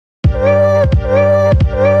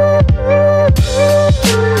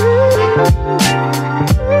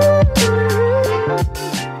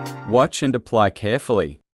Watch and apply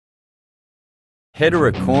carefully.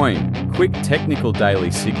 Hedera coin, quick technical daily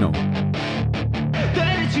signal.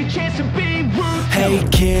 Hey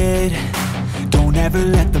kid, don't ever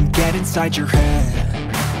let them get inside your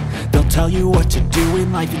head. They'll tell you what to do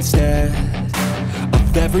in life instead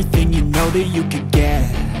of everything you know that you could get.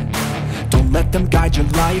 Don't let them guide your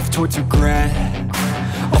life towards regret.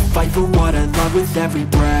 I'll fight for what I love with every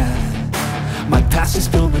breath. My past is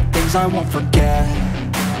filled with things I won't forget.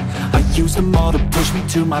 I use them all to push me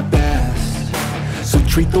to my best. So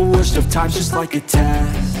treat the worst of times just like a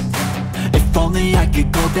test. If only I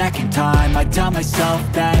could go back in time, I'd tell myself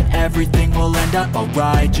that everything will end up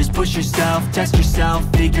alright. Just push yourself, test yourself,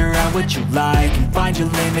 figure out what you like, and find your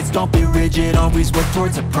limits, don't be rigid, always work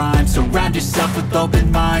towards a prime. Surround yourself with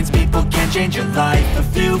open minds, people can change your life. A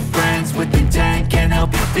few friends with intent can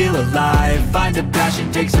help you feel alive. Find a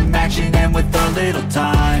passion, take some action, and with a little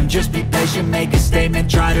time, just be patient, make a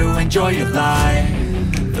statement, try to enjoy your life.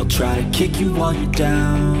 They'll try to kick you while you're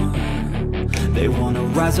down. They wanna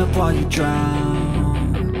rise up while you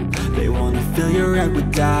drown. They wanna fill your head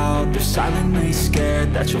with doubt. They're silently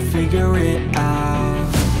scared that you'll figure it out.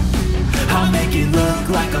 I'll make it look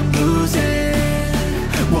like I'm losing,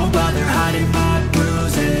 won't bother hiding my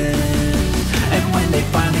bruises. And when they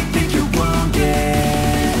finally think you're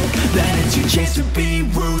wounded, then it's your chance to be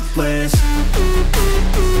ruthless.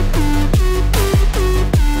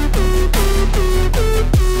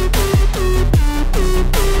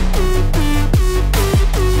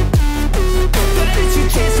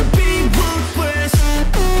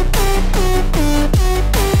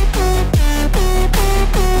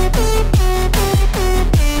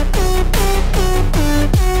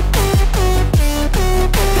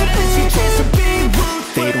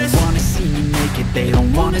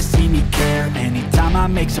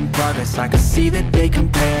 Make some progress, I can see that they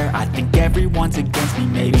compare. I think everyone's against me,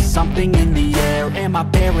 maybe something in the air. Am I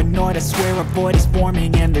paranoid? I swear a void is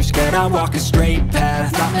forming and they're scared. I walk a straight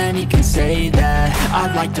path, not many can say that.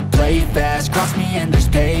 I like to play fast, cross me and there's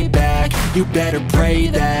payback. You better pray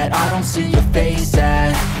that I don't see your face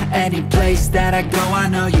at any place that I go. I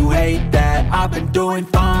know you hate that. I've been doing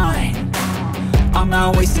fine, I'm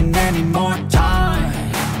not wasting any more time.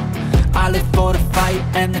 I live for the fight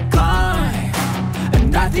and the climb,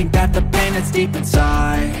 and I think that the pain that's deep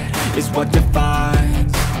inside is what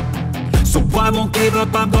defines. So I won't give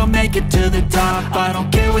up, I'm gonna make it to the top. I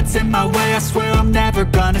don't care what's in my way, I swear I'm never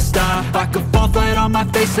gonna stop. I could fall flat on my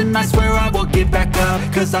face and I swear I will get back up,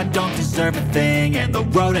 cause I don't deserve a thing and the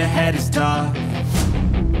road ahead is tough.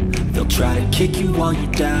 They'll try to kick you while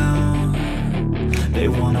you're down. They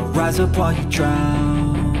wanna rise up while you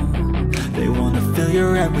drown. They wanna fill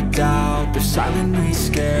your head with doubt. They're silently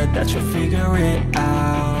scared that you'll figure it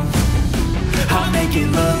out. I'll make it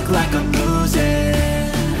look like I'm losing,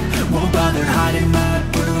 won't bother hiding my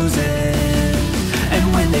bruises.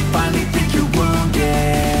 And when they finally think you're wounded,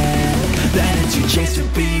 then it's your chance to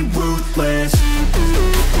be ruthless.